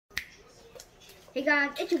Hey guys,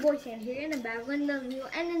 it's your boy Sam here, and I'm back with another video.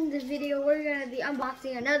 And in this video, we're gonna be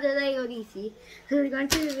unboxing another Lego DC. So we're going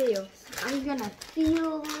to the video. I'm gonna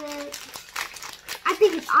feel it. I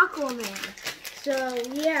think it's Aquaman. So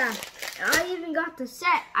yeah, I even got the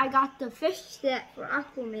set. I got the fish set for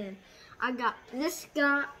Aquaman. I got this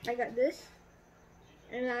guy. I got this,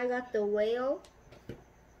 and I got the whale.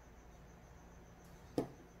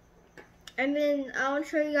 And then I want to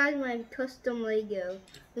show you guys my custom Lego.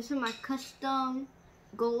 This is my custom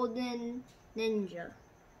golden ninja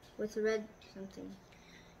with red something.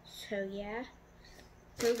 So yeah.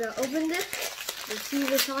 So we're gonna open this. Let's see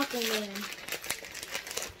this Aquaman.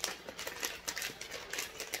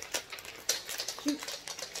 Shoot.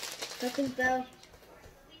 Nothing fell.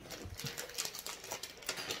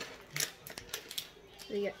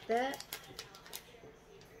 So you got that.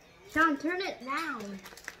 Sean, turn it down.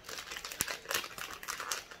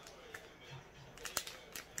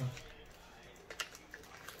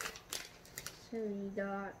 So we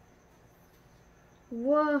got,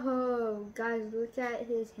 whoa, guys, look at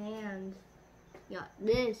his hands. We got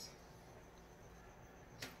this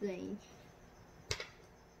thing.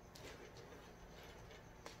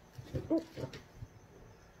 Ooh.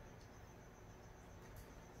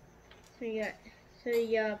 So you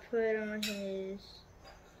gotta put it on his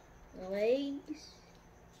legs.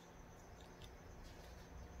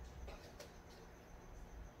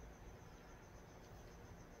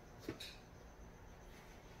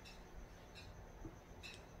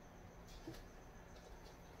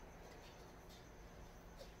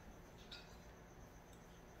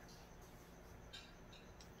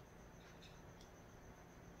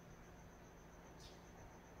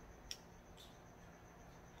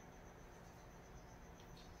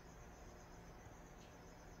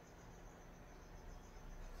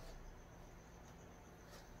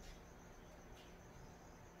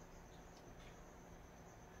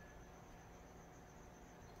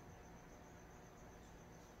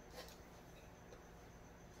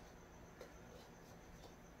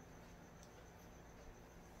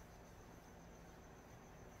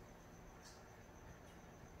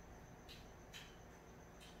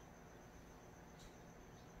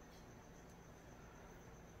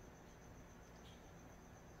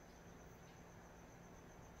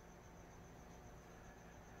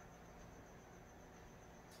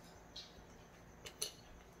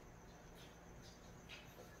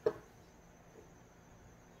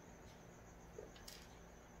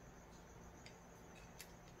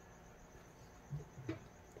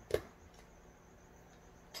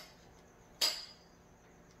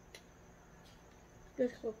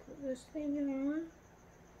 Just go put this thing on.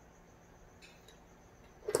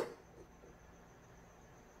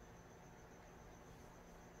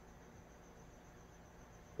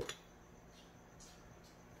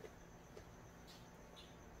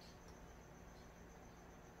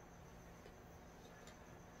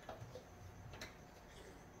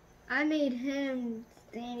 I made him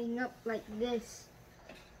standing up like this.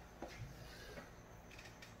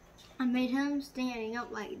 I made him standing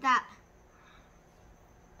up like that.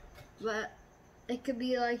 But it could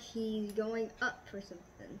be like he's going up or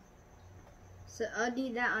something. So I'll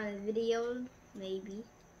do that on a video, maybe.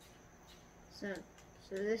 So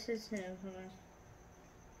this is him.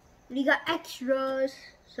 We got extras.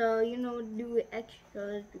 So you know, do it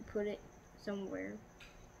extras. We put it somewhere.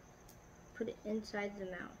 Put it inside the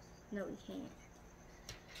mouth. No, we can't.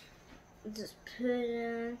 Just put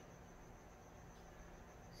it on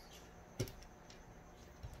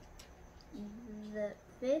the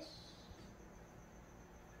fish.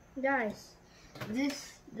 Guys,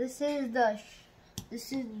 this is the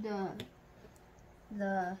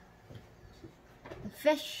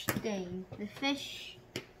fish thing, the fish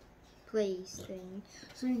place thing.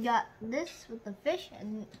 So we got this with the fish,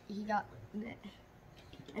 and he got this,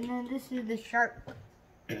 and then this is the shark.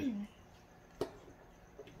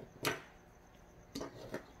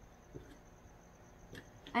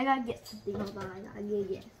 I gotta get something. Hold on, I gotta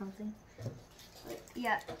get something.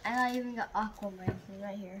 Yeah, and I even got Aquaman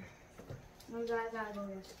right here. Oh God, I gotta go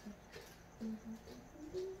this.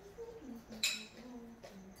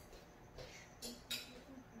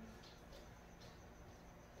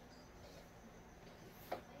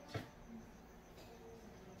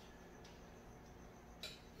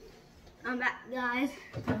 I'm back, guys.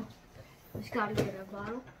 So, just gotta get a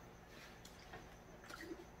bottle.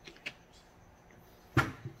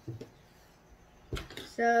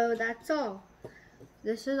 So that's all.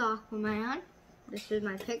 This is Aquaman. This is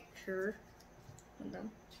my picture. Hold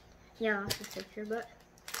on. Yeah, that's the picture, but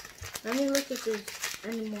let me look if there's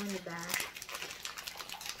any more in the bag.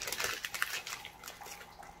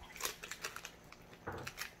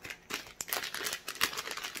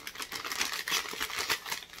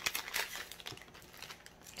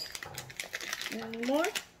 Any more?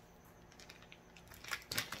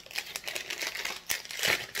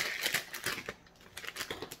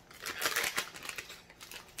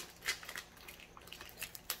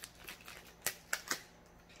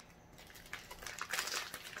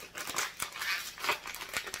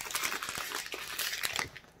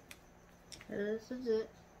 This is it.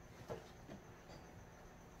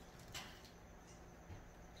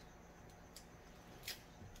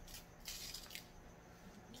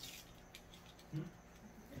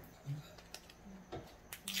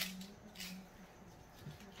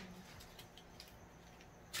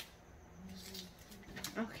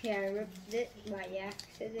 Okay, I ripped it by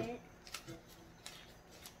accident.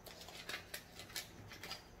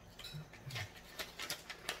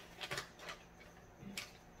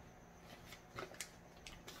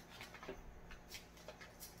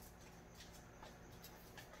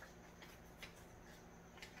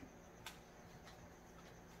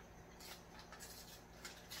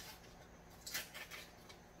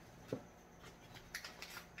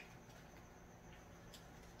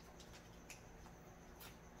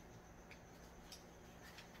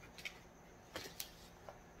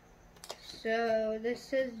 So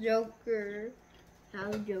this is Joker.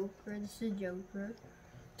 Now Joker. This is Joker.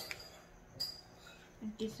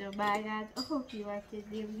 Okay, so bye guys. I hope you liked this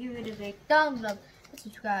video. Give it a big thumbs up,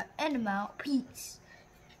 subscribe, and I'm out. Peace.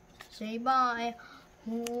 Say bye.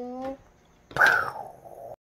 Oh.